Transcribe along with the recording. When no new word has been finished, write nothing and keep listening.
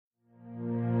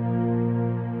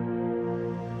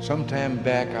Some time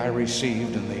back, I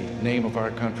received, in the name of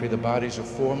our country, the bodies of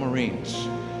 4 Marines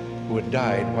who had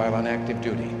died while on active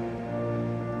duty.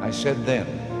 I said then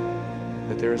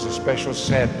that there is a special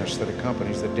sadness that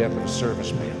accompanies the death of a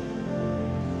serviceman,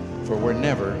 for we're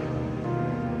never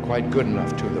quite good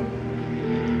enough to them.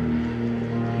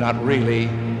 Not really,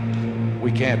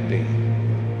 we can't be,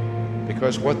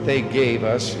 because what they gave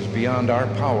us is beyond our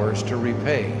powers to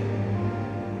repay.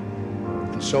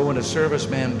 And so when a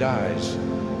serviceman dies,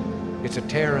 it's a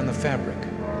tear in the fabric,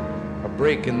 a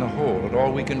break in the whole, and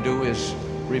all we can do is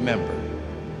remember.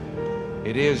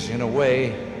 It is, in a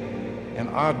way, an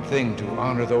odd thing to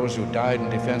honor those who died in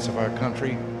defense of our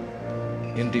country,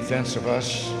 in defense of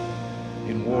us,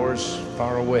 in wars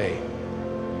far away.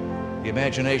 The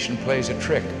imagination plays a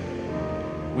trick.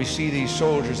 We see these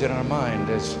soldiers in our mind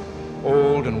as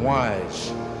old and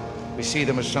wise. We see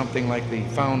them as something like the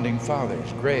founding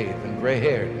fathers, grave and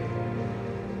gray-haired.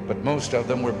 But most of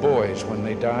them were boys when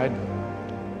they died,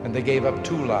 and they gave up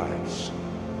 2 lives,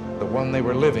 the one they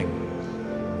were living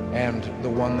and the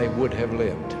one they would have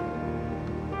lived.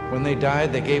 When they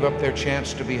died, they gave up their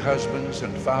chance to be husbands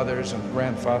and fathers and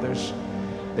grandfathers.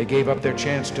 They gave up their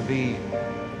chance to be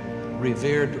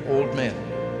revered old men.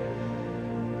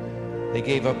 They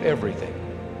gave up everything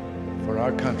for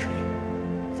our country,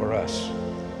 for us.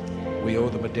 We owe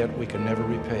them a debt we can never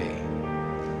repay.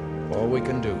 All we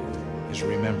can do is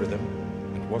remember them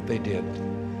and what they did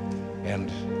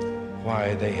and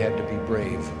why they had to be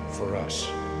brave for us.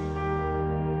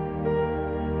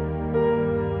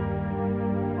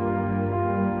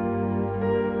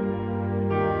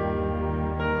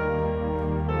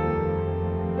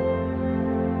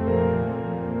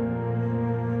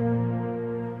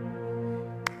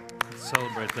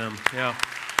 Celebrate them, yeah.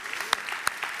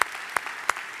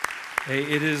 Hey,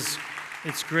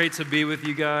 it's great to be with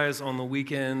you guys on the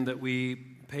weekend that we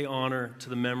pay honor to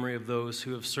the memory of those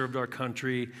who have served our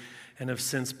country and have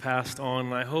since passed on.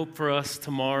 And I hope for us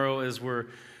tomorrow, as we're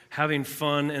having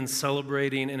fun and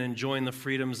celebrating and enjoying the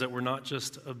freedoms, that we're not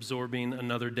just absorbing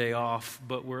another day off,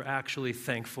 but we're actually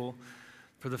thankful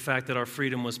for the fact that our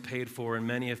freedom was paid for, and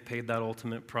many have paid that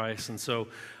ultimate price. And so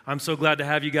I'm so glad to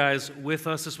have you guys with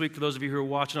us this week. For those of you who are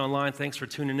watching online, thanks for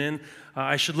tuning in.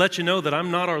 I should let you know that I'm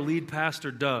not our lead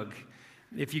pastor, Doug.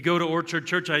 If you go to Orchard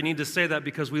Church, I need to say that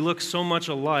because we look so much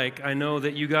alike. I know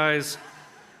that you guys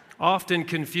often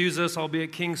confuse us. I'll be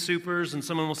at King Soopers, and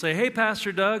someone will say, "Hey,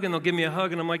 Pastor Doug," and they'll give me a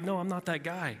hug, and I'm like, "No, I'm not that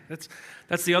guy."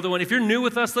 That's the other one. If you're new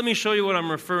with us, let me show you what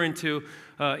I'm referring to.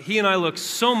 He and I look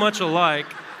so much alike.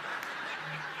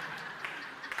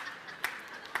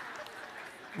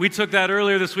 We took that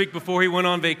earlier this week before he went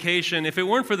on vacation. If it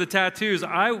weren't for the tattoos,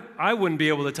 I wouldn't be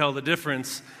able to tell the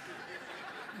difference.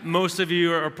 Most of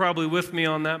you are probably with me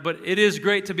on that, but it is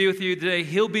great to be with you today.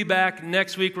 He'll be back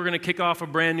next week. We're going to kick off a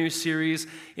brand new series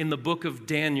in the book of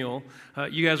Daniel.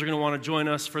 You guys are going to want to join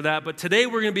us for that. But today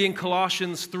we're going to be in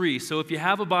Colossians 3. So if you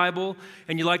have a Bible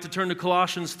and you'd like to turn to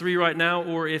Colossians 3 right now,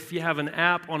 or if you have an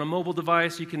app on a mobile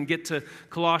device, you can get to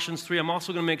Colossians 3. I'm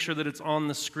also going to make sure that it's on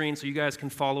the screen so you guys can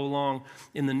follow along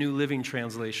in the New Living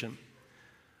Translation.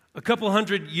 A couple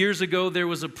hundred years ago, there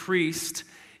was a priest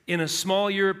in a small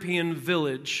European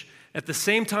village. At the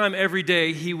same time every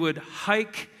day, he would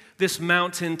hike this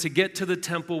mountain to get to the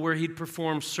temple where he'd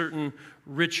perform certain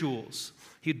rituals.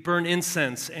 He'd burn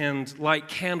incense and light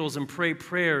candles and pray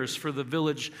prayers for the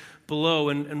village below.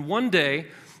 And one day,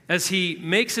 as he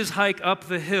makes his hike up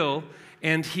the hill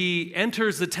and he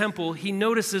enters the temple, he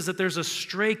notices that there's a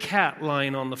stray cat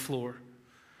lying on the floor.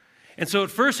 And so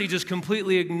at first, he just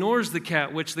completely ignores the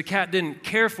cat, which the cat didn't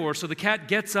care for. So the cat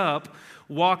gets up,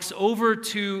 walks over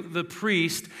to the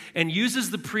priest, and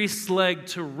uses the priest's leg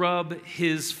to rub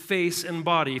his face and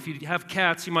body. If you have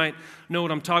cats, you might know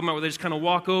what I'm talking about, where they just kind of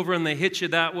walk over and they hit you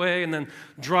that way and then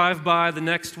drive by the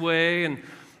next way. And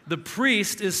the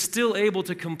priest is still able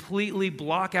to completely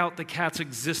block out the cat's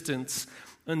existence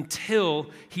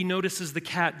until he notices the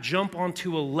cat jump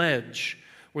onto a ledge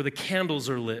where the candles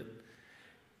are lit.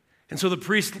 And so the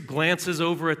priest glances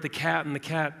over at the cat, and the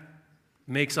cat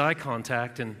makes eye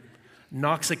contact and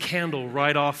knocks a candle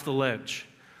right off the ledge.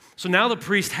 So now the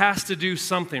priest has to do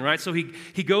something, right? So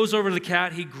he goes over to the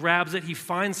cat, he grabs it, he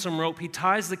finds some rope, he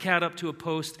ties the cat up to a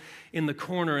post in the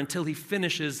corner until he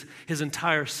finishes his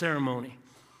entire ceremony.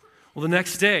 Well, the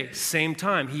next day, same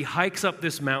time, he hikes up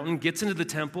this mountain, gets into the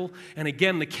temple, and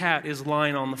again the cat is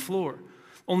lying on the floor.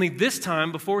 Only this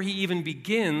time, before he even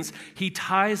begins, he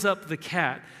ties up the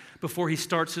cat before he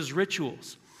starts his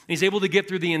rituals. And he's able to get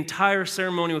through the entire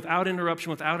ceremony without interruption,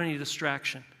 without any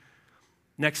distraction.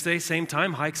 Next day, same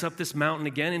time, hikes up this mountain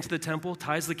again into the temple,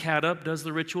 ties the cat up, does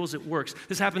the rituals, it works.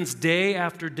 This happens day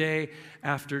after day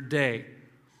after day.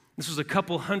 This was a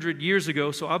couple hundred years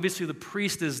ago, so obviously the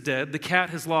priest is dead. The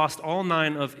cat has lost all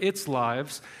 9 of its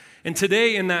lives. And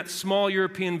today in that small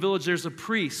European village, there's a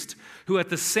priest who at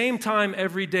the same time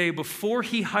every day, before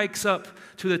he hikes up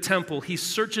to the temple, he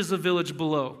searches the village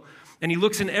below. And he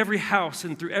looks in every house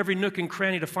and through every nook and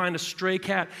cranny to find a stray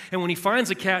cat. And when he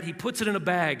finds a cat, he puts it in a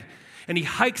bag. And he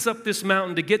hikes up this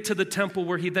mountain to get to the temple,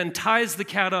 where he then ties the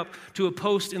cat up to a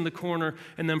post in the corner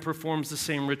and then performs the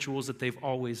same rituals that they've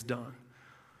always done.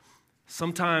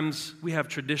 Sometimes we have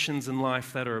traditions in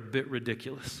life that are a bit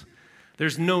ridiculous.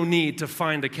 There's no need to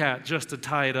find a cat just to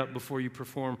tie it up before you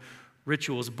perform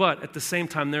rituals. But at the same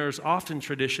time, there's often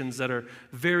traditions that are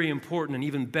very important and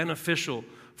even beneficial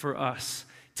for us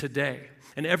today.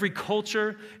 And every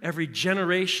culture, every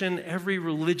generation, every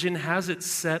religion has its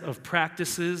set of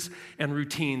practices and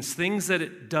routines, things that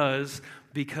it does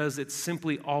because it's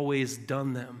simply always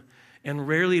done them. And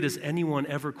rarely does anyone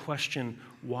ever question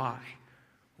why.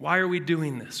 Why are we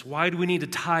doing this? Why do we need to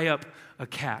tie up a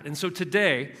cat? And so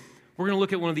today, we're going to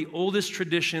look at one of the oldest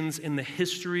traditions in the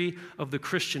history of the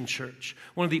Christian church.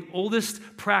 One of the oldest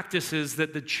practices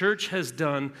that the church has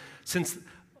done since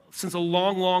a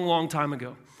long, long, long time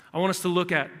ago. I want us to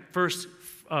look at first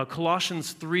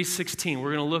Colossians 3:16.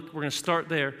 We're going to start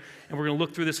there, and we're going to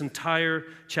look through this entire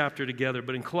chapter together.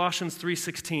 But in Colossians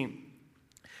 3:16,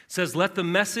 it says, "Let the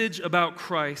message about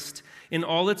Christ in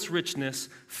all its richness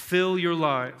fill your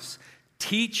lives.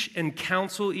 Teach and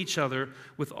counsel each other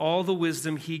with all the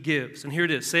wisdom he gives." And here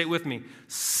it is. Say it with me.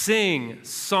 "Sing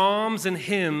psalms and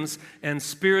hymns and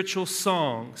spiritual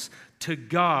songs to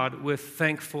God with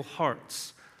thankful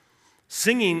hearts."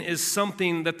 Singing is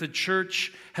something that the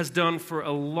church has done for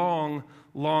a long,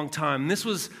 long time. This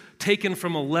was taken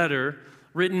from a letter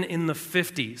written in the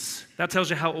 50s. That tells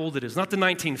you how old it is. Not the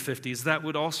 1950s. That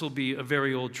would also be a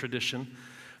very old tradition.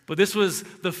 But this was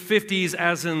the 50s,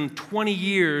 as in 20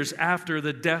 years after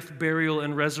the death, burial,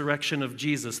 and resurrection of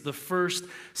Jesus, the first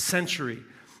century.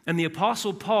 And the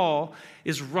Apostle Paul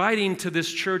is writing to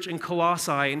this church in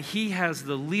Colossae, and he has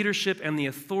the leadership and the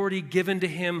authority given to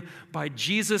him by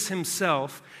Jesus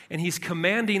himself, and he's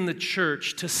commanding the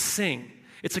church to sing.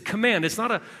 It's a command. It's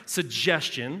not a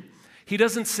suggestion. He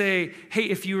doesn't say, hey,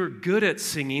 if you are good at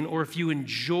singing, or if you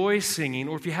enjoy singing,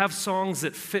 or if you have songs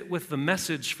that fit with the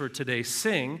message for today,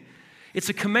 sing. It's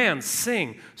a command.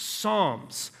 Sing.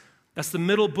 Psalms. That's the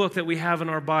middle book that we have in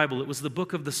our Bible. It was the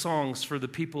book of the songs for the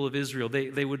people of Israel.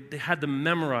 They had to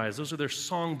memorize. Those are their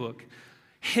songbook.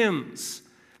 Hymns.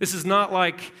 This is not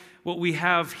like what we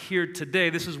have here today.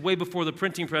 This is way before the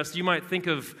printing press. You might think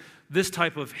of this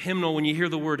type of hymnal when you hear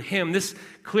the word hymn. This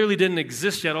clearly didn't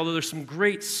exist yet, although there's some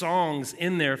great songs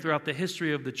in there throughout the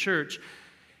history of the church.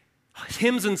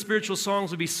 Hymns and spiritual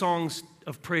songs would be songs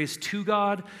of praise to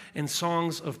God and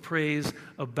songs of praise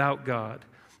about God.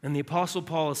 And the Apostle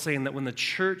Paul is saying that when the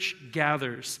church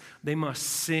gathers, they must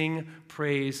sing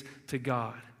praise to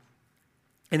God.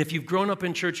 And if you've grown up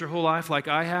in church your whole life like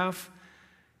I have,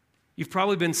 you've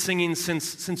probably been singing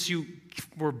since you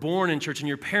were born in church, and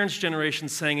your parents' generation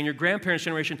sang, and your grandparents'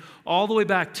 generation, all the way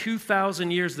back 2,000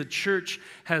 years, the church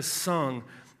has sung.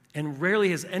 And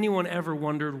rarely has anyone ever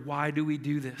wondered, why do we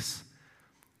do this?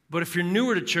 But if you're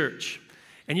newer to church,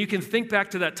 and you can think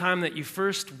back to that time that you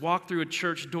first walked through a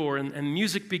church door and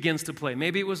music begins to play.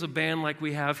 Maybe it was a band like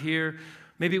we have here.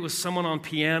 Maybe it was someone on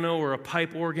piano or a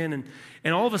pipe organ.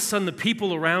 And all of a sudden, the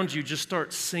people around you just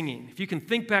start singing. If you can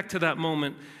think back to that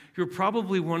moment, you're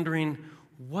probably wondering,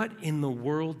 what in the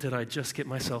world did I just get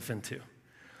myself into?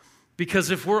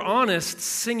 Because if we're honest,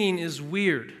 singing is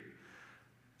weird.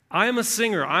 I am a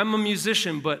singer. I'm a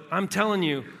musician. But I'm telling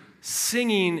you,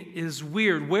 singing is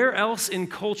weird. Where else in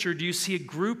culture do you see a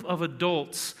group of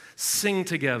adults sing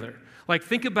together? Like,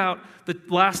 think about the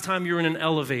last time you were in an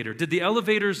elevator. Did the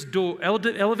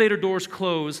elevator doors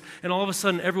close, and all of a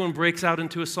sudden everyone breaks out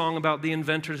into a song about the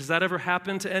inventors? Has that ever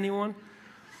happened to anyone?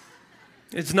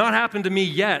 It's not happened to me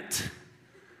yet.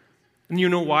 And you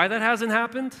know why that hasn't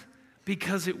happened?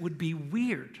 Because it would be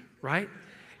weird, right?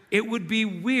 It would be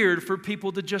weird for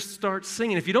people to just start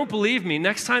singing. If you don't believe me,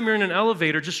 next time you're in an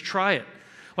elevator, just try it.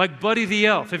 Like Buddy the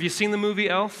Elf. Have you seen the movie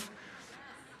Elf?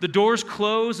 The doors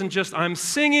close and just, I'm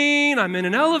singing, I'm in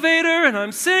an elevator and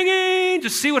I'm singing.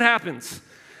 Just see what happens.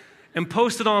 And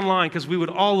post it online because we would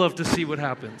all love to see what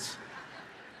happens.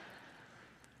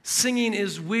 Singing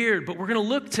is weird, but we're going to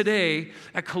look today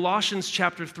at Colossians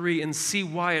chapter 3 and see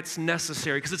why it's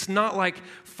necessary. Because it's not like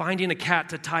finding a cat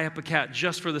to tie up a cat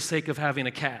just for the sake of having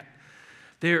a cat.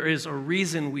 There is a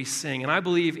reason we sing. And I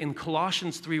believe in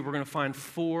Colossians 3, we're going to find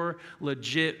 4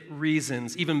 legit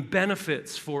reasons, even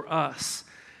benefits for us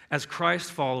as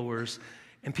Christ followers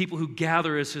and people who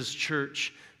gather as his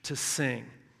church to sing.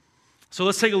 So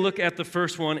let's take a look at the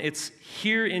first one. It's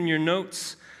here in your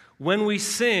notes. When we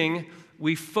sing,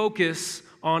 we focus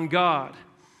on God.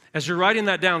 As you're writing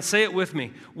that down, say it with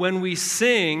me. When we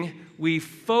sing, we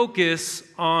focus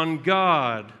on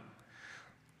God.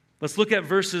 Let's look at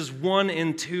verses 1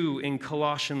 and 2 in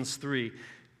Colossians 3.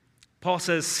 Paul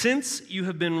says, "Since you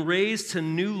have been raised to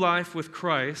new life with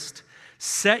Christ,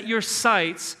 set your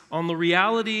sights on the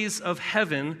realities of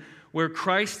heaven where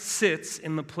Christ sits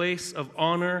in the place of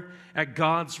honor at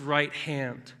God's right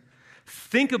hand.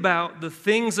 Think about the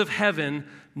things of heaven,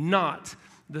 not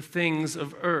the things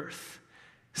of earth."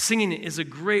 Singing is a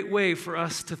great way for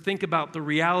us to think about the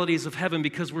realities of heaven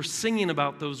because we're singing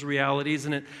about those realities,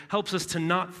 and it helps us to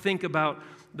not think about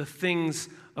the things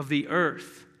of the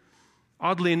earth.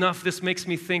 Oddly enough, this makes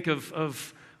me think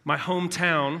of my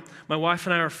hometown. My wife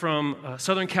and I are from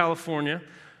Southern California.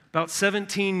 About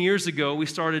 17 years ago, we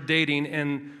started dating,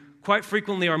 and quite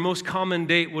frequently our most common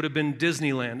date would have been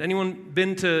Disneyland. Anyone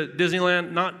been to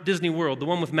Disneyland? Not Disney World, the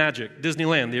one with magic,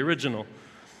 Disneyland, the original.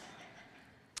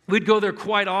 We'd go there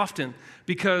quite often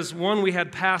because, 1, we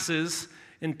had passes,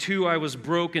 and 2, I was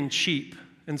broke and cheap.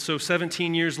 And so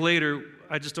 17 years later,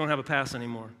 I just don't have a pass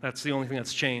anymore. That's the only thing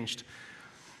that's changed.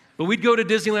 But we'd go to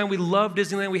Disneyland. We loved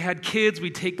Disneyland. We had kids.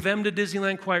 We'd take them to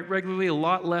Disneyland quite regularly, a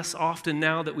lot less often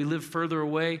now that we live further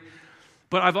away.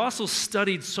 But I've also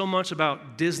studied so much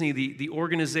about Disney, the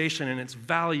organization and its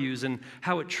values and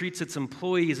how it treats its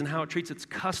employees and how it treats its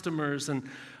customers. And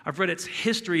I've read its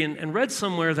history and read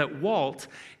somewhere that Walt,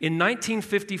 in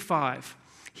 1955,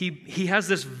 he has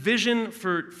this vision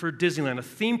for Disneyland, a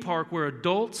theme park where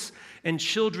adults and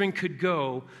children could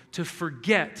go to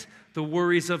forget the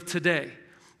worries of today.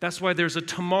 That's why there's a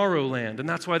Tomorrowland, and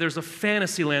that's why there's a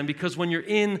Fantasyland, because when you're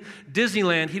in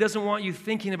Disneyland, he doesn't want you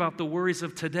thinking about the worries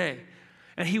of today.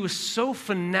 And he was so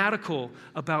fanatical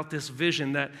about this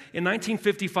vision that in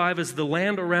 1955, as the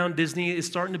land around Disney is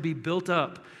starting to be built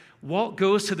up, Walt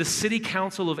goes to the city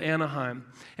council of Anaheim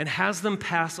and has them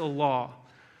pass a law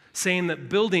saying that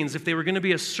buildings, if they were going to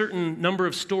be a certain number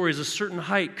of stories, a certain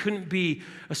height, couldn't be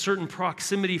a certain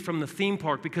proximity from the theme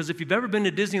park. Because if you've ever been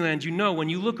to Disneyland, you know when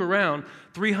you look around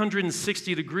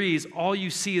 360 degrees, all you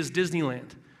see is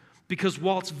Disneyland. Because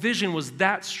Walt's vision was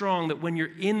that strong that when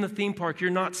you're in the theme park, you're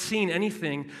not seeing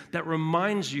anything that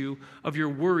reminds you of your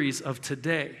worries of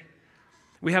today.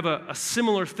 We have a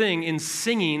similar thing in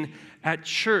singing at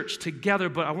church together,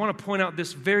 but I want to point out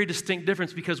this very distinct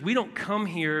difference because we don't come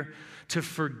here to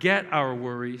forget our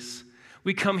worries.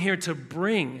 We come here to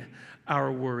bring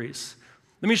our worries.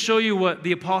 Let me show you what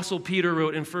the Apostle Peter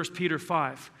wrote in 1 Peter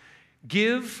 5.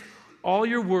 "Give all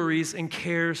your worries and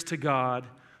cares to God,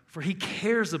 for he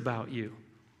cares about you."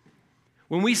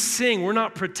 When we sing, we're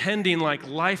not pretending like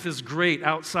life is great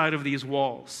outside of these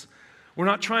walls. We're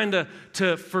not trying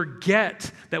to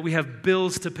forget that we have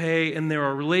bills to pay and there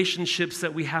are relationships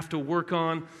that we have to work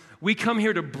on. We come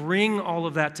here to bring all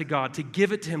of that to God, to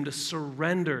give it to him, to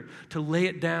surrender, to lay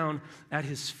it down at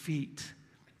his feet.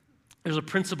 There's a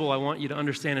principle I want you to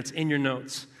understand. It's in your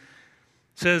notes.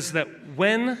 It says that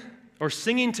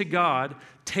singing to God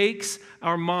takes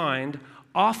our mind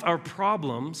off our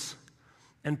problems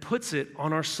and puts it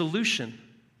on our solution.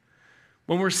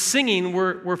 When we're singing,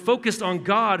 we're focused on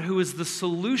God, who is the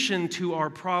solution to our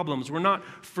problems. We're not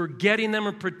forgetting them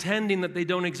or pretending that they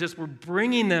don't exist. We're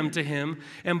bringing them to him,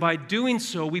 and by doing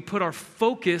so, we put our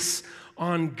focus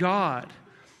on God.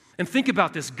 And think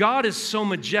about this. God is so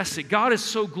majestic. God is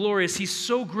so glorious. He's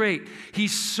so great.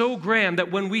 He's so grand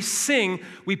that when we sing,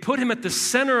 we put him at the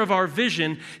center of our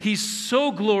vision. He's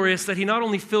so glorious that he not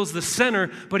only fills the center,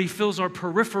 but he fills our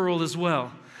peripheral as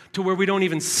well, to where we don't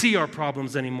even see our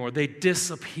problems anymore. They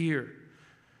disappear.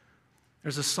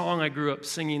 There's a song I grew up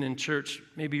singing in church.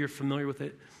 Maybe you're familiar with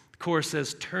it. The chorus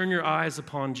says, "Turn your eyes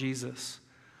upon Jesus.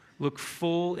 Look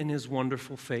full in his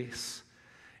wonderful face.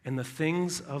 And the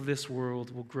things of this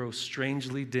world will grow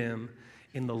strangely dim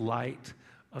in the light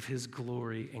of his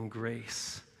glory and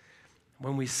grace."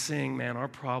 When we sing, man, our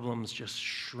problems just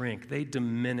shrink. They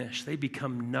diminish. They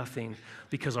become nothing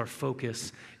because our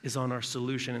focus is on our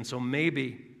solution. And so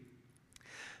maybe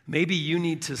you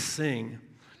need to sing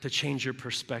to change your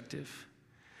perspective.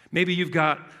 Maybe you've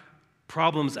got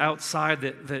problems outside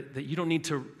that you don't need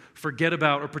to forget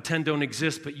about or pretend don't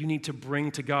exist, but you need to bring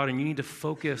to God, and you need to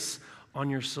focus on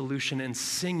your solution, and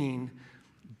singing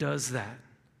does that.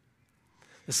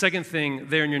 The second thing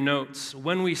there in your notes,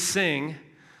 when we sing,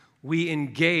 we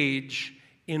engage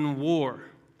in war.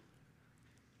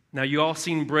 Now, you all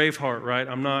seen Braveheart, right?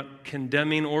 I'm not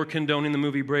condemning or condoning the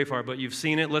movie Braveheart, but you've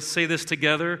seen it. Let's say this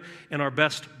together in our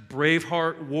best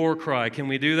Braveheart war cry. Can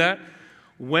we do that?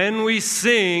 When we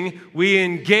sing, we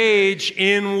engage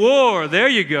in war. There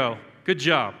you go. Good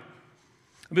job.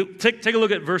 Take a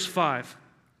look at verse 5.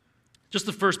 Just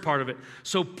the first part of it.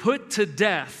 So put to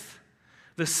death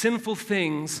the sinful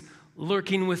things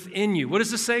lurking within you. What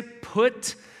does this say?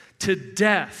 Put to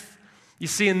death. You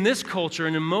see, in this culture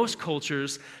and in most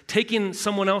cultures, taking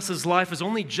someone else's life is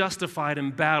only justified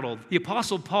in battle. The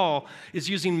Apostle Paul is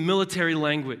using military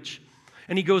language.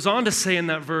 And he goes on to say in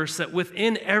that verse that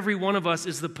within every one of us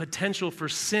is the potential for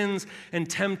sins and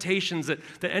temptations that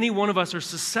any one of us are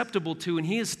susceptible to. And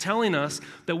he is telling us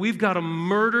that we've got to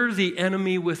murder the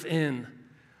enemy within.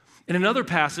 In another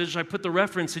passage, I put the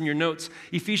reference in your notes,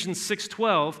 Ephesians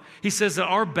 6:12, he says that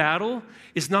our battle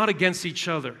is not against each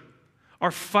other. Our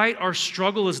fight, our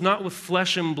struggle is not with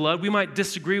flesh and blood. We might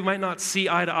disagree, we might not see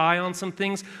eye to eye on some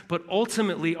things, but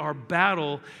ultimately our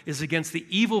battle is against the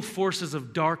evil forces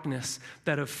of darkness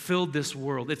that have filled this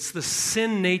world. It's the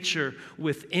sin nature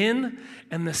within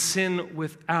and the sin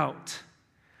without.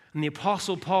 And the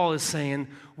Apostle Paul is saying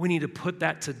we need to put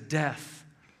that to death.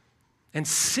 And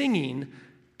singing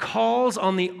calls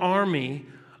on the army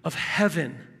of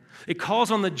heaven. It calls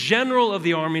on the general of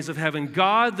the armies of heaven,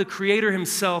 God, the Creator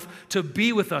himself, to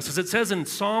be with us. As it says in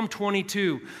Psalm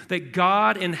 22, that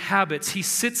God inhabits, he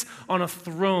sits on a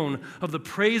throne of the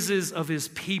praises of his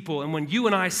people. And when you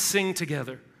and I sing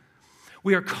together,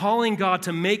 we are calling God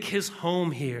to make his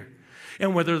home here.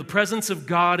 And whether the presence of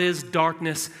God is,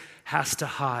 darkness has to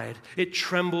hide. It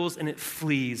trembles and it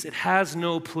flees. It has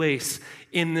no place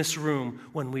in this room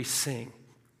when we sing.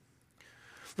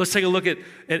 Let's take a look at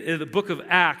the book of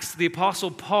Acts. The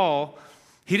Apostle Paul,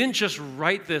 he didn't just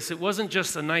write this. It wasn't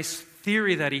just a nice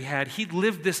theory that he had. He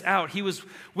lived this out. He was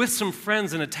with some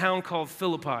friends in a town called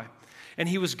Philippi. And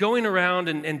he was going around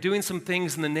and doing some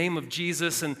things in the name of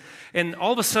Jesus. And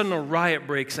all of a sudden a riot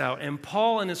breaks out. And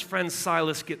Paul and his friend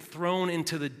Silas get thrown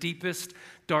into the deepest,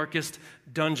 darkest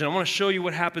dungeon. I want to show you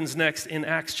what happens next in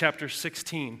Acts chapter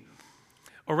 16.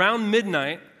 Around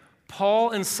midnight,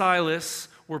 Paul and Silas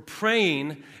were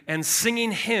praying and singing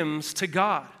hymns to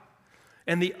God.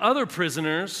 And the other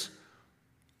prisoners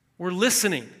were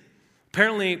listening.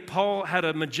 Apparently, Paul had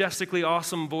a majestically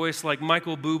awesome voice like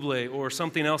Michael Bublé or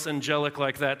something else angelic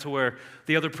like that to where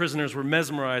the other prisoners were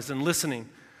mesmerized and listening.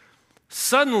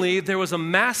 Suddenly, there was a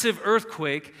massive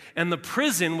earthquake and the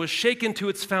prison was shaken to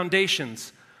its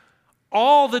foundations.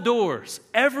 All the doors,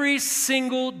 every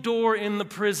single door in the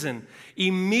prison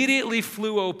immediately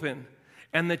flew open.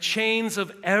 And the chains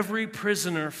of every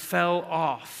prisoner fell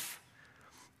off.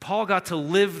 Paul got to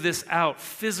live this out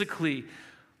physically,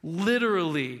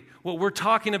 literally. What we're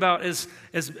talking about as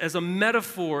a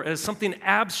metaphor, as something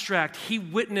abstract, he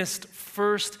witnessed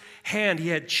firsthand. He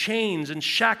had chains and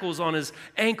shackles on his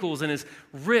ankles and his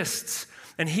wrists.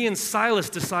 And he and Silas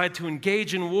decide to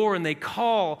engage in war, and they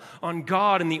call on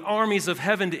God and the armies of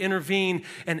heaven to intervene,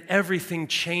 and everything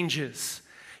changes.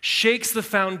 Shakes the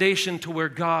foundation to where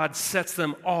God sets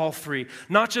them all free.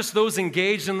 Not just those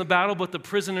engaged in the battle, but the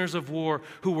prisoners of war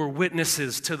who were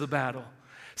witnesses to the battle.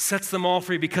 Sets them all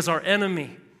free because our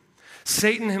enemy,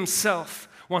 Satan himself,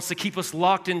 wants to keep us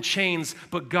locked in chains,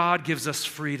 but God gives us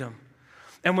freedom.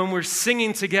 And when we're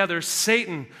singing together,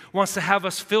 Satan wants to have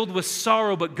us filled with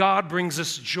sorrow, but God brings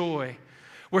us joy.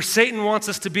 Where Satan wants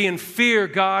us to be in fear,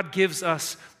 God gives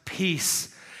us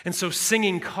peace. And so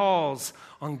singing calls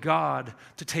on God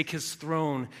to take his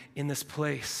throne in this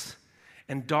place.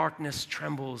 And darkness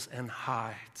trembles and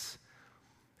hides.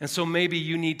 And so maybe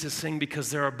you need to sing because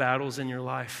there are battles in your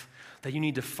life that you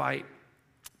need to fight.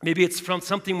 Maybe it's from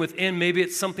something within. Maybe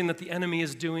it's something that the enemy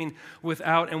is doing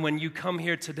without. And when you come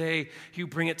here today, you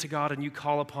bring it to God and you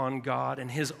call upon God and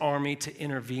his army to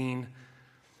intervene,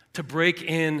 to break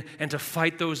in and to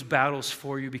fight those battles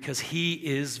for you because he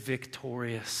is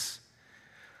victorious.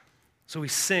 So we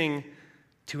sing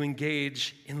to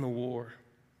engage in the war.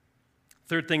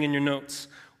 Third thing in your notes,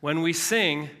 when we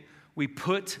sing, we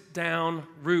put down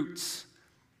roots.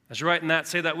 As you're writing that,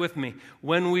 say that with me.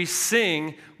 When we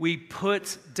sing, we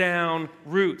put down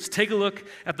roots. Take a look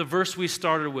at the verse we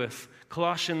started with.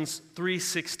 Colossians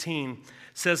 3:16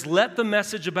 says, "Let the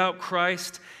message about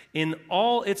Christ in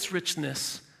all its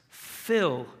richness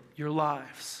fill your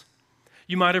lives."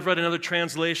 You might have read another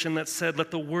translation that said,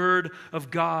 "Let the word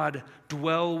of God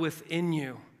dwell within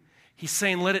you." He's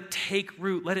saying, let it take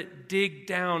root, let it dig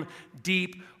down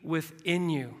deep within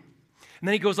you. And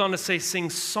then he goes on to say,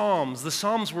 sing psalms. The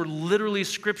psalms were literally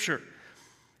scripture.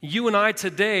 You and I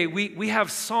today, we have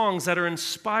songs that are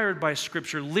inspired by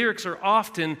Scripture. Lyrics are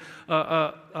often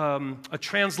a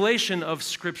translation of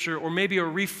Scripture or maybe a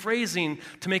rephrasing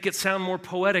to make it sound more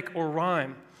poetic or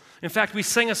rhyme. In fact, we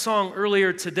sang a song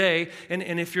earlier today,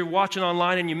 and if you're watching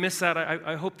online and you missed that,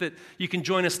 I hope that you can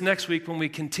join us next week when we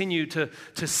continue to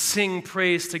sing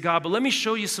praise to God. But let me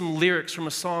show you some lyrics from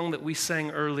a song that we sang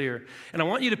earlier. And I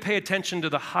want you to pay attention to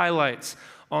the highlights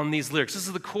on these lyrics. This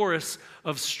is the chorus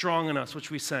of Strong in Us,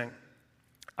 which we sang.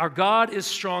 Our God is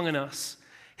strong in us.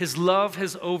 His love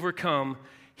has overcome.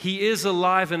 He is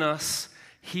alive in us.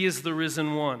 He is the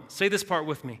risen one. Say this part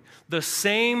with me. The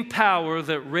same power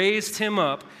that raised him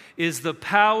up is the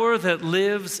power that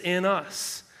lives in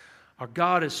us. Our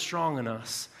God is strong in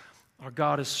us. Our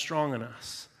God is strong in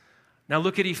us. Now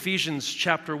look at Ephesians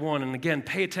chapter 1. And again,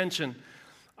 pay attention.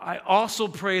 I also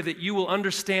pray that you will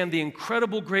understand the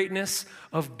incredible greatness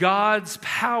of God's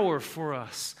power for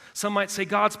us. Some might say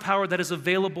God's power that is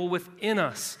available within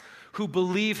us who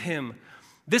believe him.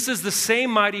 This is the same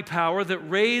mighty power that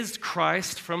raised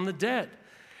Christ from the dead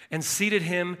and seated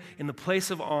him in the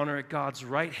place of honor at God's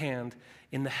right hand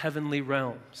in the heavenly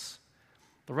realms.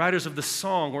 The writers of the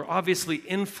song were obviously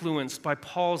influenced by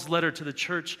Paul's letter to the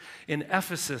church in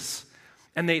Ephesus,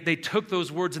 and they took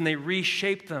those words and they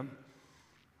reshaped them.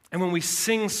 And when we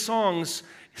sing songs,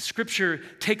 Scripture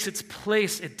takes its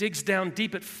place. It digs down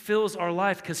deep. It fills our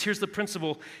life. Because here's the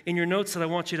principle in your notes that I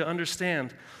want you to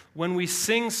understand. When we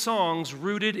sing songs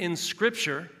rooted in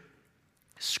Scripture,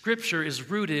 Scripture is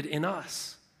rooted in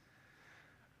us.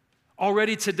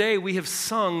 Already today, we have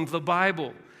sung the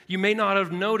Bible. You may not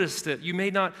have noticed it. You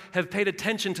may not have paid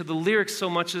attention to the lyrics so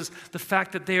much as the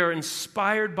fact that they are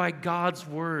inspired by God's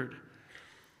Word.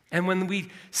 And when we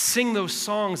sing those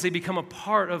songs, they become a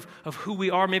part of who we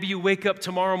are. Maybe you wake up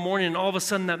tomorrow morning and all of a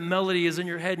sudden that melody is in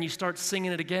your head and you start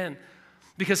singing it again.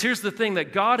 Because here's the thing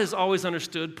that God has always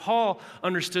understood, Paul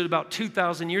understood about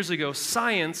 2,000 years ago.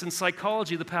 Science and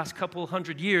psychology the past couple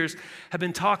hundred years have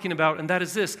been talking about, and that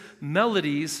is this: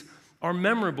 melodies are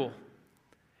memorable.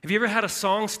 Have you ever had a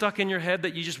song stuck in your head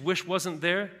that you just wish wasn't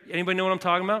there? Anybody know what I'm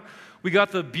talking about? We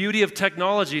got the beauty of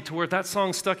technology to where if that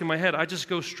song's stuck in my head, I just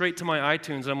go straight to my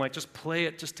iTunes and I'm like, just play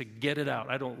it just to get it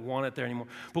out. I don't want it there anymore.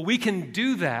 But we can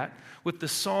do that with the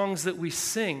songs that we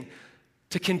sing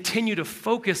to continue to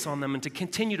focus on them and to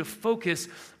continue to focus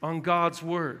on God's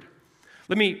Word.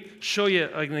 Let me show you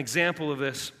an example of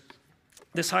this.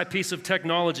 This high piece of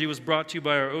technology was brought to you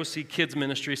by our OC Kids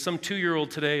ministry. Some 2-year-old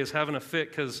today is having a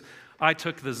fit because I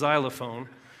took the xylophone.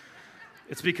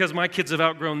 It's because my kids have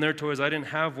outgrown their toys. I didn't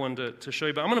have one to show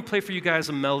you. But I'm going to play for you guys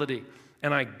a melody,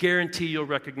 and I guarantee you'll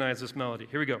recognize this melody.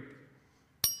 Here we go.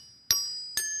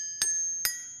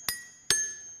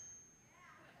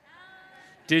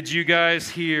 Did you guys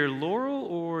hear Laurel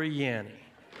or Yanni?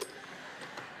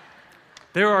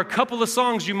 There are a couple of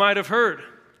songs you might have heard,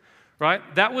 right?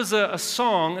 That was a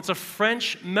song. It's a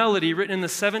French melody written in the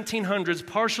 1700s,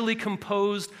 partially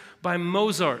composed by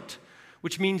Mozart,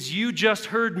 which means you just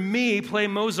heard me play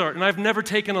Mozart, and I've never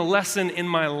taken a lesson in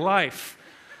my life.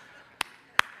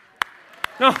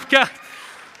 No,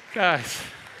 guys,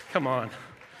 come on.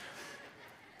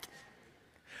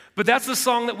 But that's the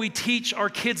song that we teach our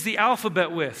kids the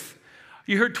alphabet with.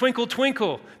 You heard Twinkle,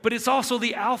 Twinkle, but it's also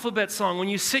the alphabet song. When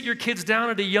you sit your kids down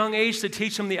at a young age to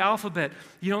teach them the alphabet,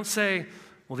 you don't say,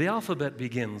 well, the alphabet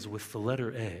begins with the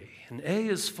letter A, and A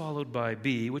is followed by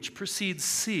B, which precedes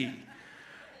C.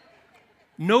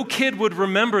 No kid would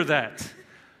remember that.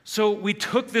 So we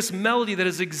took this melody that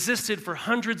has existed for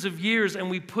hundreds of years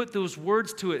and we put those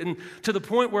words to it. And to the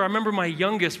point where I remember my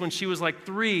youngest, when she was like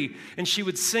 3, and she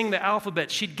would sing the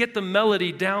alphabet, she'd get the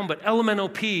melody down, but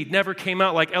LMNOP never came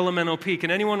out like LMNOP.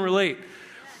 Can anyone relate?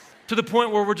 To the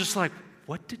point where we're just like,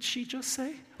 what did she just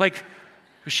say? Like,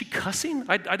 was she cussing?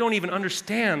 I don't even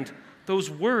understand those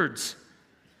words.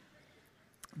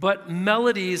 But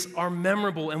melodies are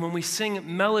memorable, and when we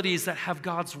sing melodies that have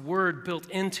God's Word built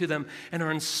into them and are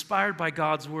inspired by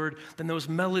God's Word, then those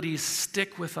melodies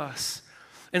stick with us.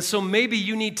 And so maybe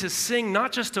you need to sing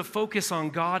not just to focus on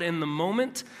God in the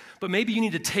moment, but maybe you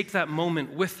need to take that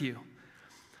moment with you.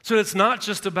 So it's not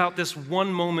just about this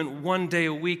one moment, one day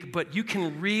a week, but you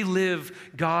can relive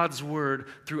God's Word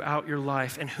throughout your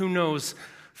life. And who knows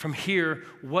from here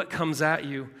what comes at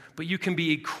you, but you can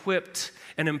be equipped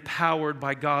and empowered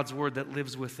by God's Word that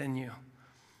lives within you.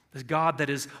 The God that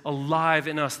is alive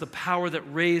in us, the power that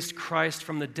raised Christ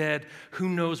from the dead. Who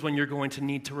knows when you're going to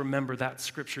need to remember that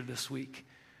scripture this week?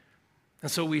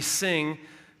 And so we sing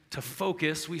to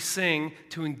focus, we sing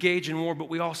to engage in war, but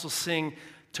we also sing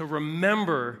to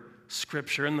remember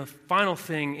Scripture. And the final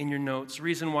thing in your notes,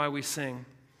 reason why we sing,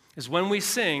 is when we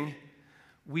sing,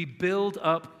 we build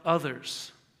up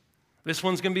others. This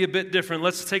one's going to be a bit different.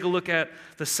 Let's take a look at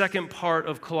the second part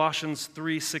of Colossians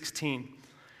 3:16. It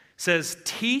says,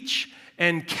 teach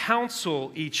and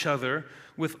counsel each other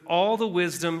with all the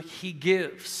wisdom he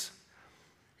gives.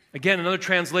 Again, another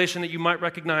translation that you might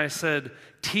recognize said,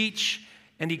 teach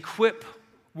and equip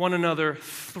one another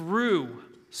through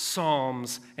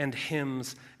psalms and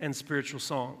hymns and spiritual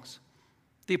songs.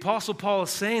 The Apostle Paul is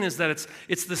saying is that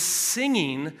it's the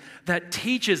singing that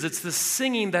teaches, it's the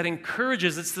singing that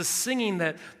encourages, it's the singing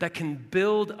that can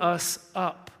build us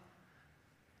up.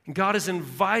 And God is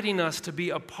inviting us to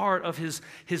be a part of His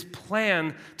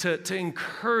plan to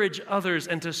encourage others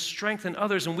and to strengthen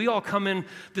others. And we all come in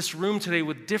this room today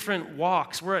with different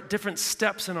walks. We're at different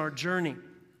steps in our journey.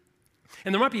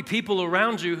 And there might be people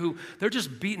around you who they're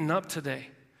just beaten up today.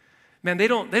 Man, they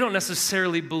don't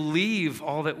necessarily believe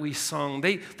all that we sung.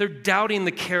 They're doubting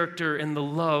the character and the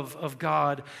love of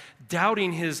God,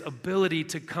 doubting His ability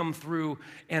to come through.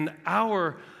 And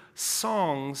our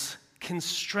songs can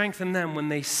strengthen them when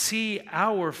they see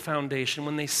our foundation,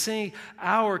 when they see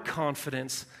our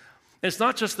confidence. And it's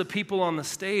not just the people on the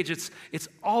stage, it's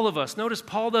all of us. Notice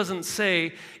Paul doesn't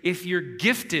say, if you're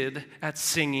gifted at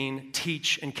singing,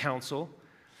 teach and counsel.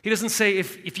 He doesn't say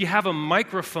if you have a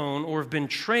microphone or have been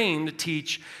trained to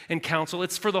teach and counsel.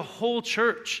 It's for the whole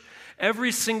church.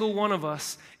 Every single one of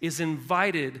us is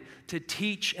invited to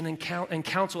teach and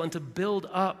counsel and to build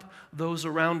up those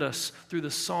around us through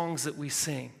the songs that we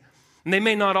sing. And they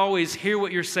may not always hear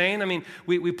what you're saying. I mean,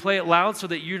 we play it loud so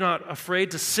that you're not afraid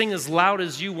to sing as loud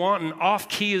as you want and off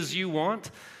key as you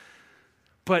want.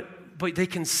 But they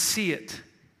can see it.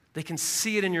 They can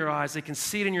see it in your eyes. They can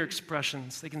see it in your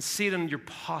expressions. They can see it in your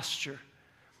posture.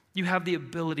 You have the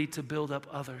ability to build up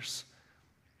others.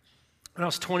 When I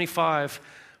was 25,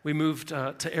 we moved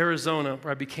to Arizona,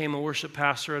 where I became a worship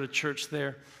pastor at a church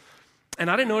there. And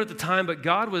I didn't know it at the time, but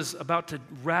God was about to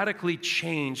radically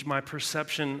change my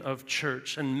perception of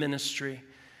church and ministry.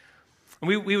 And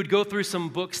we would go through some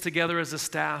books together as a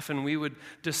staff, and we would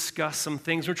discuss some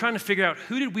things. We're trying to figure out,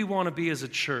 who did we want to be as a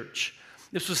church?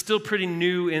 This was still pretty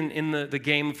new in the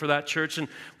game for that church, and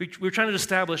we were trying to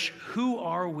establish, who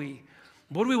are we?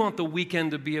 What do we want the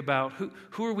weekend to be about?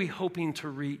 Who are we hoping to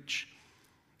reach?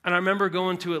 And I remember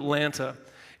going to Atlanta,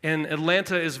 and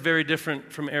Atlanta is very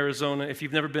different from Arizona if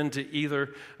you've never been to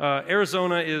either.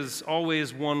 Arizona is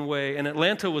always one way, and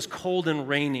Atlanta was cold and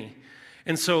rainy.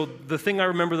 And so the thing I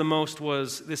remember the most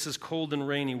was, this is cold and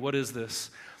rainy, what is this?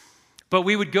 But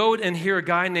we would go and hear a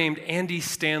guy named Andy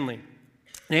Stanley.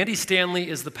 And Andy Stanley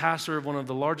is the pastor of one of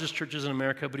the largest churches in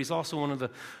America, but he's also one of the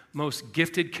most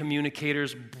gifted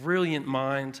communicators, brilliant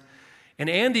mind. And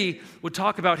Andy would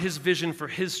talk about his vision for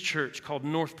his church called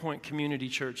North Point Community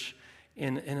Church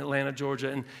in Atlanta,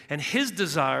 Georgia. And his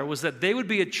desire was that they would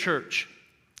be a church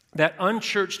that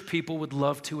unchurched people would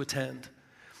love to attend.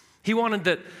 He wanted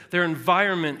that their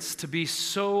environments to be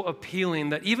so appealing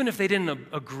that even if they didn't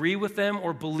agree with them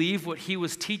or believe what he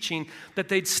was teaching, that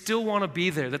they'd still want to be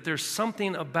there, that there's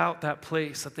something about that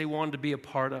place that they wanted to be a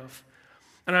part of.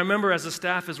 And I remember as a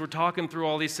staff, as we're talking through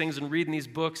all these things and reading these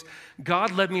books, God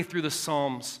led me through the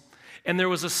Psalms. And there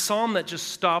was a psalm that just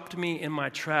stopped me in my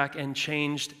track and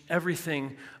changed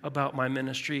everything about my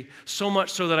ministry, so much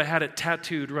so that I had it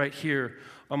tattooed right here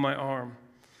on my arm.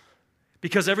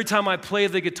 Because every time I play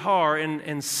the guitar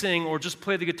and sing or just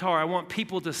play the guitar, I want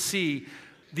people to see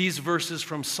these verses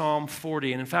from Psalm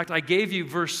 40. And in fact, I gave you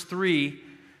verse 3.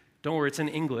 Don't worry, it's in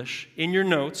English. In your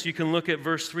notes, you can look at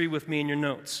verse 3 with me in your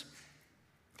notes.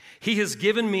 He has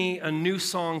given me a new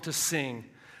song to sing,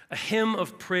 a hymn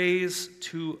of praise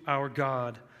to our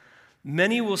God.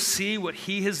 Many will see what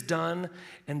he has done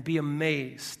and be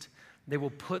amazed. They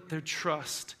will put their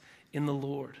trust in the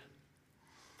Lord.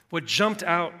 What jumped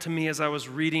out to me as I was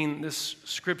reading this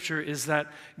scripture is that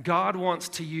God wants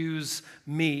to use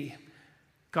me.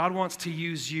 God wants to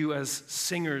use you as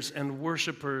singers and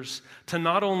worshipers to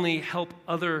not only help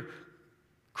other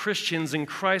Christians and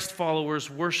Christ followers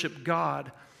worship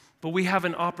God, but we have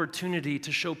an opportunity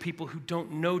to show people who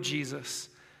don't know Jesus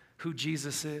who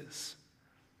Jesus is.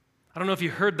 I don't know if you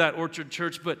heard that, Orchard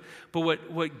Church, but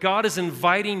what God is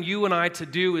inviting you and I to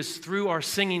do is through our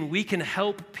singing, we can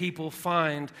help people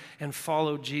find and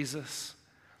follow Jesus.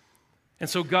 And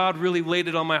so God really laid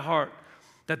it on my heart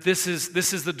that this is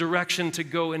the direction to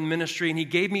go in ministry. And he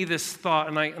gave me this thought,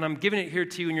 and I'm giving it here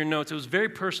to you in your notes. It was very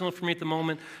personal for me at the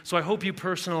moment, so I hope you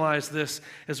personalize this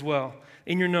as well.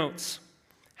 In your notes,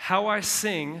 how I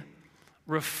sing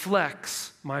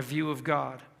reflects my view of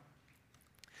God.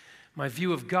 My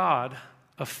view of God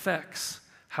affects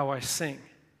how I sing.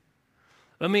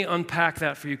 Let me unpack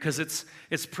that for you because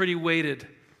it's pretty weighted.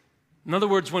 In other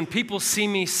words, when people see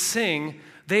me sing,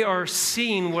 they are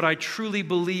seeing what I truly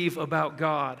believe about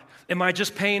God. Am I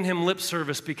just paying him lip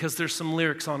service because there's some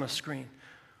lyrics on a screen?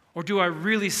 Or do I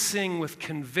really sing with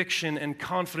conviction and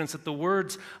confidence that the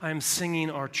words I am singing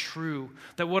are true?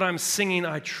 That what I'm singing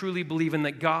I truly believe in,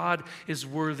 that God is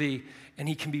worthy and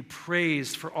he can be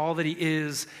praised for all that he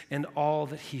is and all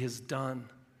that he has done.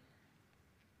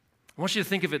 I want you to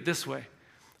think of it this way.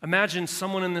 Imagine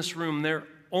someone in this room, their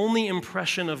only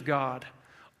impression of God,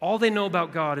 all they know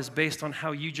about God is based on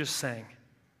how you just sang.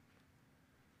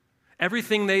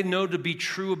 Everything they know to be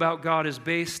true about God is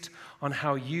based on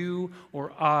how you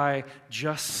or I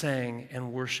just sang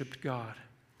and worshiped God.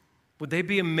 Would they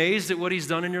be amazed at what he's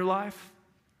done in your life?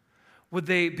 Would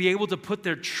they be able to put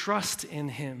their trust in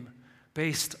him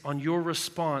based on your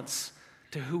response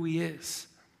to who he is?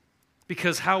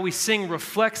 Because how we sing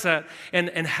reflects that,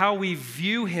 and how we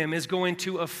view him is going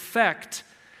to affect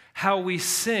how we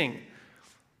sing.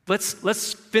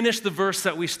 Let's finish the verse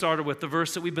that we started with, the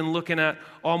verse that we've been looking at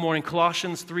all morning,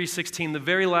 Colossians 3:16. The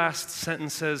very last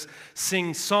sentence says,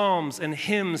 sing psalms and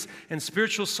hymns and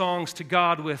spiritual songs to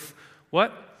God with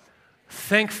what?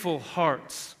 Thankful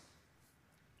hearts.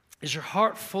 Is your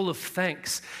heart full of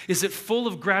thanks? Is it full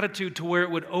of gratitude to where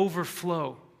it would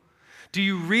overflow? Do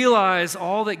you realize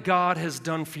all that God has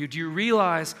done for you? Do you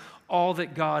realize all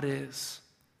that God is?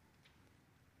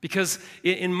 Because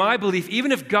in my belief,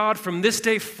 even if God from this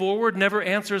day forward never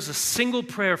answers a single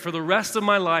prayer for the rest of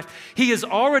my life, he has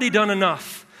already done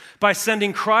enough by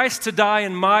sending Christ to die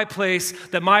in my place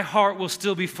that my heart will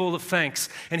still be full of thanks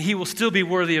and he will still be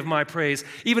worthy of my praise,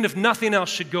 even if nothing else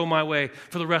should go my way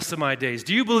for the rest of my days.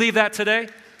 Do you believe that today?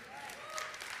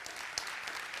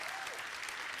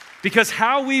 Because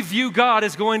how we view God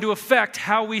is going to affect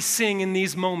how we sing in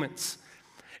these moments.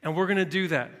 And we're going to do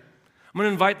that. I'm going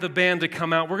to invite the band to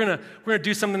come out. We're going to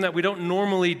do something that we don't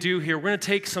normally do here. We're going to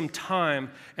take some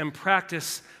time and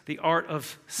practice the art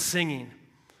of singing.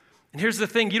 And here's the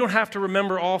thing, you don't have to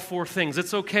remember all four things.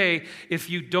 It's okay if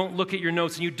you don't look at your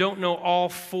notes and you don't know all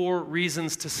four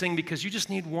reasons to sing because you just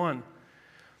need one.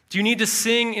 Do you need to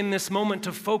sing in this moment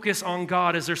to focus on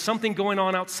God? Is there something going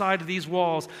on outside of these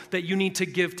walls that you need to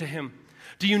give to him?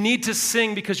 Do you need to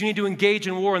sing because you need to engage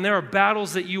in war and there are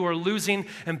battles that you are losing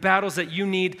and battles that you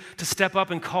need to step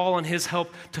up and call on his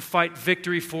help to fight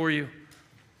victory for you?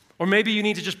 Or maybe you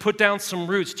need to just put down some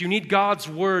roots. Do you need God's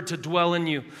word to dwell in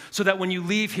you so that when you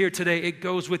leave here today, it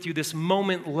goes with you, this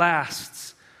moment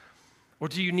lasts? Or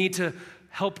do you need to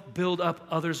help build up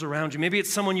others around you? Maybe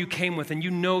it's someone you came with and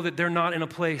you know that they're not in a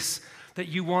place that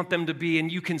you want them to be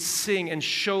and you can sing and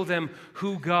show them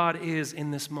who God is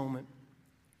in this moment.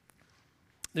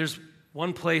 There's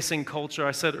one place in culture,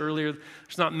 I said earlier,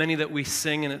 there's not many that we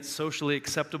sing and it's socially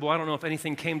acceptable. I don't know if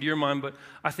anything came to your mind, but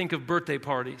I think of birthday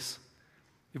parties.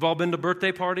 You've all been to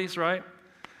birthday parties, right?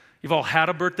 You've all had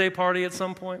a birthday party at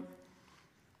some point.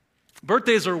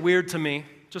 Birthdays are weird to me.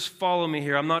 Just follow me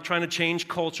here. I'm not trying to change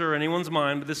culture or anyone's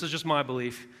mind, but this is just my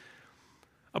belief.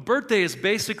 A birthday is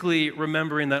basically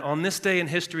remembering that on this day in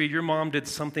history, your mom did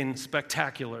something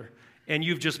spectacular, and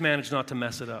you've just managed not to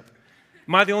mess it up.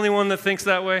 Am I the only one that thinks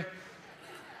that way?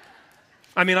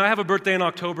 I mean, I have a birthday in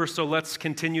October, so let's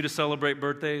continue to celebrate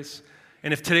birthdays.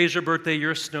 And if today's your birthday,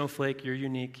 you're a snowflake, you're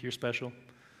unique, you're special.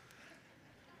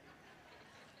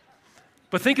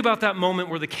 But think about that moment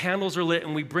where the candles are lit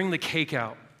and we bring the cake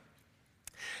out.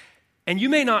 And you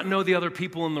may not know the other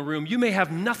people in the room. You may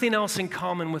have nothing else in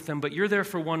common with them, but you're there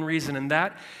for one reason, and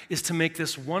that is to make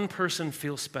this one person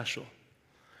feel special.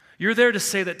 You're there to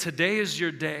say that today is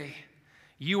your day.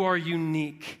 You are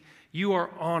unique. You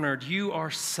are honored. You are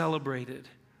celebrated.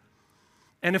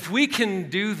 And if we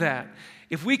can do that,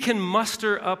 if we can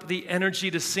muster up the energy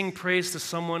to sing praise to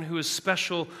someone who is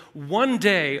special one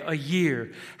day a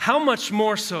year, how much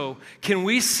more so can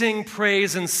we sing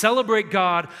praise and celebrate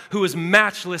God who is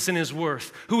matchless in his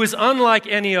worth, who is unlike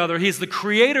any other. He is the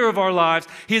creator of our lives.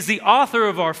 He is the author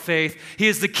of our faith. He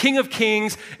is the King of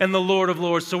kings and the Lord of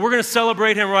lords. So we're going to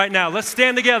celebrate him right now. Let's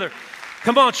stand together.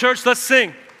 Come on, church, let's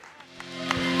sing.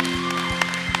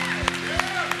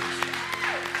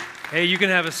 Hey, you can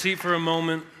have a seat for a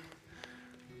moment.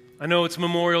 I know it's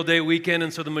Memorial Day weekend,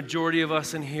 and so the majority of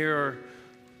us in here are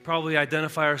probably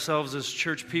identify ourselves as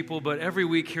church people, but every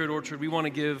week here at Orchard, we want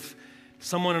to give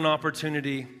someone an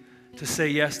opportunity to say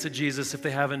yes to Jesus if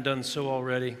they haven't done so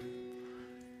already.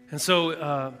 And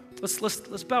so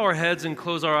let's bow our heads and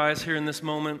close our eyes here in this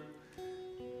moment.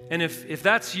 And if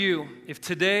that's you, if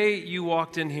today you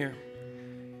walked in here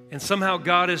and somehow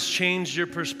God has changed your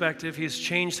perspective, he's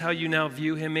changed how you now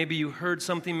view him, maybe you heard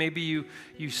something, maybe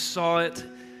you saw it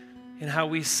in how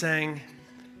we sang,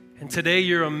 and today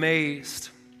you're amazed.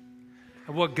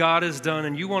 at what God has done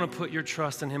and you want to put your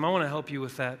trust in him, I want to help you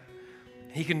with that.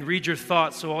 He can read your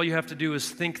thoughts, so all you have to do is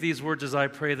think these words as I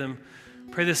pray them.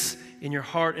 Pray this in your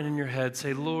heart and in your head.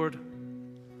 Say, Lord,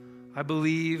 I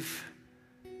believe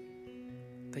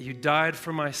that you died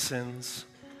for my sins.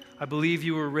 I believe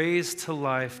you were raised to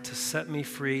life to set me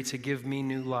free, to give me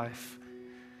new life.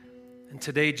 And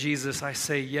today, Jesus, I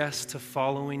say yes to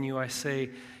following you. I say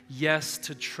yes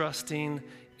to trusting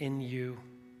in you.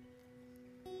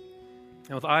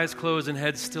 And with eyes closed and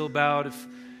heads still bowed,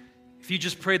 if you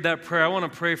just prayed that prayer, I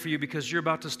want to pray for you because you're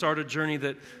about to start a journey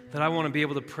that I want to be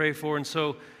able to pray for. And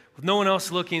so with no one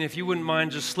else looking, if you wouldn't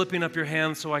mind just slipping up your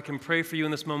hand so I can pray for you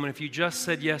in this moment. If you just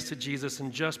said yes to Jesus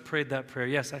and just prayed that prayer.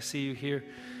 Yes, I see you here.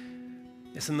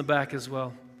 It's in the back as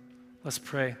well. Let's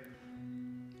pray.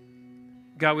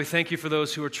 God, we thank you for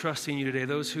those who are trusting you today,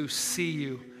 those who see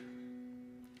you,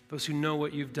 those who know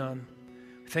what you've done.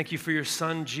 We thank you for your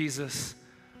son, Jesus.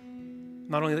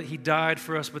 Not only that he died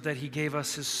for us, but that he gave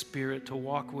us his Spirit to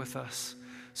walk with us.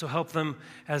 So help them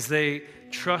as they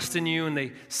trust in you and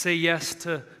they say yes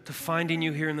to finding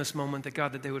you here in this moment, that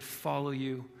God, that they would follow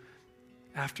you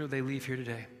after they leave here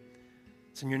today.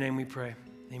 It's in your name we pray.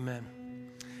 Amen.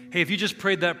 Hey, if you just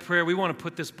prayed that prayer, we want to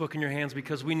put this book in your hands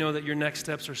because we know that your next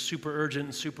steps are super urgent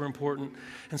and super important.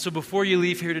 And so before you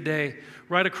leave here today,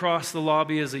 right across the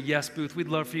lobby is a yes booth. We'd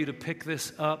love for you to pick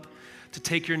this up, to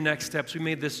take your next steps. We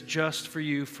made this just for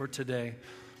you for today.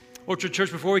 Orchard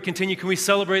Church, before we continue, can we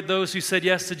celebrate those who said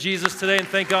yes to Jesus today and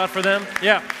thank God for them?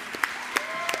 Yeah.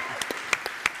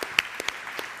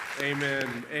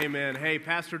 Amen. Amen. Hey,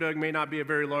 Pastor Doug may not be a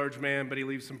very large man, but he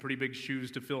leaves some pretty big shoes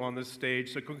to fill on this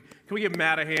stage. So can we give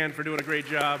Matt a hand for doing a great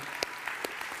job?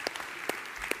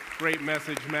 Great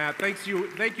message, Matt. Thank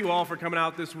you all for coming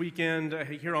out this weekend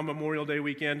here on Memorial Day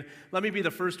weekend. Let me be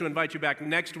the first to invite you back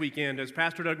next weekend as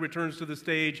Pastor Doug returns to the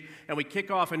stage and we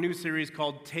kick off a new series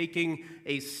called Taking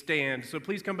a Stand. So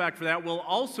please come back for that. We'll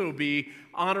also be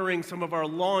honoring some of our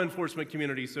law enforcement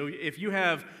community. So if you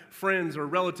have friends or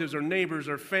relatives or neighbors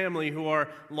or family who are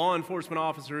law enforcement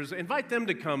officers, invite them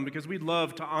to come because we'd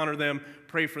love to honor them,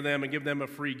 pray for them, and give them a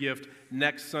free gift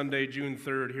next Sunday, June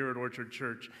 3rd, here at Orchard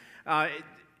Church.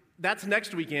 That's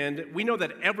next weekend. We know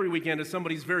that every weekend is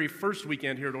somebody's very first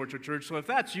weekend here at Orchard Church. So if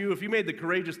that's you, if you made the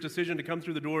courageous decision to come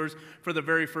through the doors for the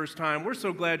very first time, we're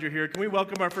so glad you're here. Can we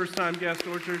welcome our first-time guest,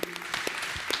 Orchard?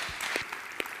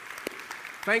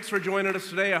 Thanks for joining us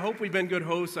today. I hope we've been good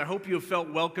hosts. I hope you have felt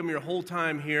welcome your whole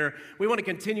time here. We want to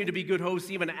continue to be good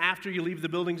hosts even after you leave the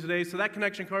building today. So that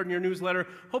connection card in your newsletter,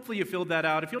 hopefully you filled that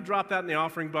out. If you'll drop that in the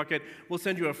offering bucket, we'll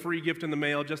send you a free gift in the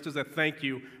mail just as a thank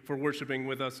you for worshiping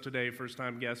with us today,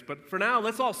 first-time guests. But for now,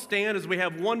 let's all stand as we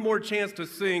have one more chance to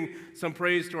sing some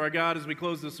praise to our God as we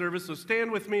close the service. So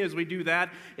stand with me as we do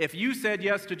that. If you said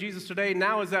yes to Jesus today,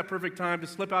 now is that perfect time to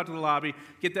slip out to the lobby,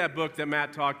 get that book that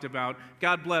Matt talked about.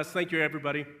 God bless. Thank you,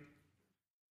 everybody.